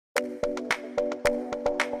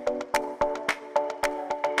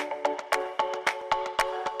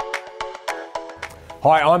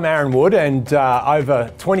Hi, I'm Arron Wood, and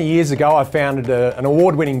over 20 years ago I founded an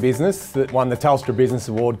award-winning business that won the Telstra Business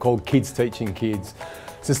Award called Kids Teaching Kids.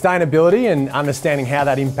 Sustainability and understanding how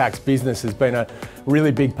that impacts business has been a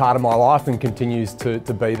really big part of my life and continues to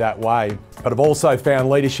be that way. But I've also found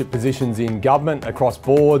leadership positions in government, across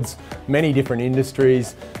boards, many different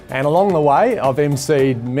industries, and along the way I've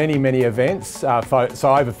emceed many events,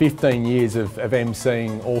 so over 15 years of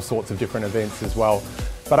emceeing all sorts of different events as well.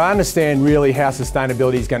 But I understand really how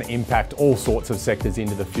sustainability is going to impact all sorts of sectors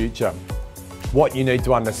into the future. What you need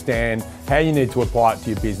to understand, how you need to apply it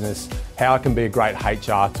to your business, how it can be a great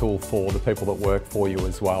HR tool for the people that work for you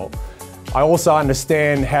as well. I also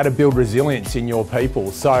understand how to build resilience in your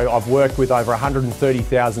people. So I've worked with over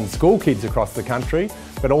 130,000 school kids across the country,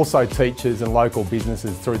 but also teachers and local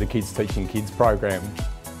businesses through the Kids Teaching Kids program.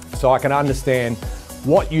 So I can understand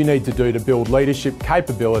what you need to do to build leadership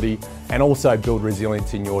capability and also build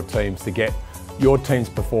resilience in your teams to get your teams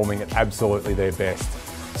performing at absolutely their best.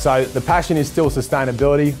 So the passion is still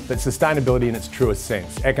sustainability, but sustainability in its truest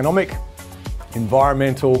sense. Economic,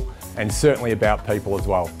 environmental, and certainly about people as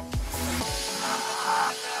well.